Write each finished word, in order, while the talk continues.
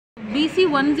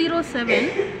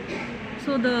DC107,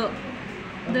 so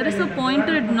there is a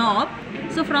pointed knob.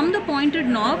 So from the pointed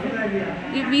knob,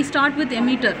 we start with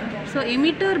emitter. So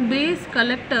emitter, base,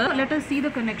 collector. Let us see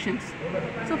the connections.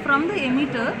 So from the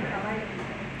emitter,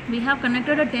 we have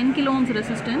connected a 10 kilo ohms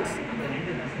resistance,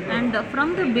 and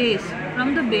from the base,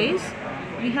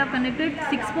 we have connected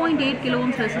 6.8 kilo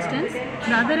ohms resistance,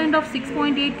 the other end of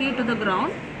 6.8K to the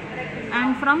ground,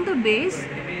 and from the base,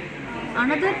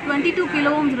 another 22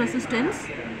 kilo ohms resistance,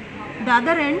 the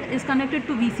other end is connected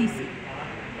to VCC,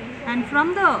 and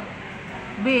from the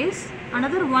base,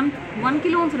 another 1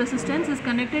 kilo ohms resistance is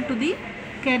connected to the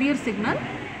carrier signal,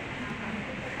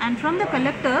 and from the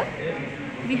collector,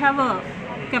 we have a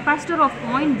capacitor of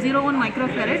 0.01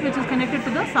 microfarad which is connected to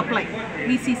the supply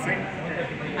VCC,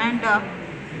 and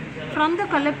from the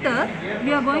collector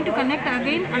we are going to connect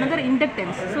again another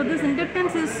inductance. So this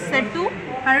inductance is set to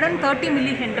 130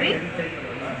 millihenry.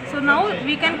 So now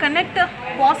we can connect the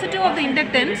positive of the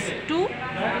inductance to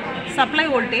supply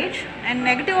voltage and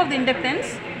negative of the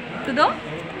inductance to the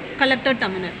collector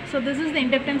terminal. So this is the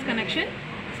inductance connection.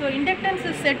 So inductance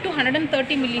is set to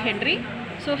 130 millihenry.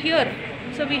 So here,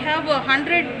 so we have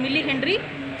 100 millihenry.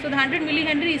 So the 100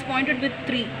 millihenry is pointed with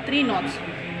three knots.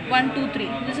 1, 2, 3.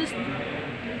 This is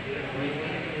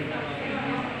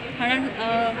 100.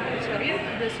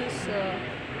 This is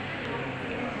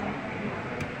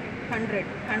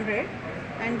 100,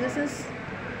 and this is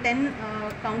 10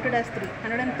 counted as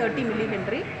 130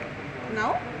 millihenry.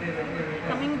 Now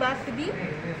coming back to the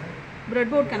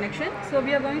breadboard connection. So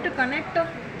we are going to connect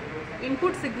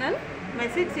input signal,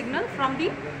 message signal from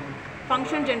the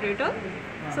function generator.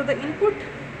 So the input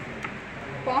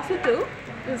positive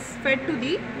is fed to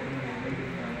the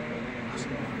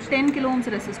 10 kilo ohms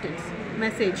resistance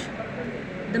message.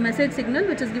 The message signal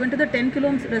which is given to the 10 kilo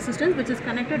ohms resistance which is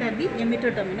connected at the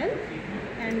emitter terminal,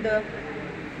 and the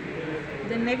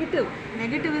negative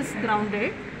is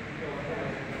grounded.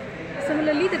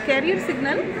 Similarly, the carrier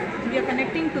signal we are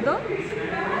connecting to the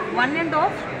one end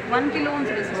of 1 kilo ohms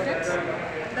resistance.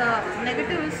 The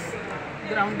negative is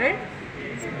grounded.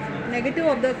 Negative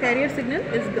of the carrier signal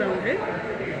is grounded.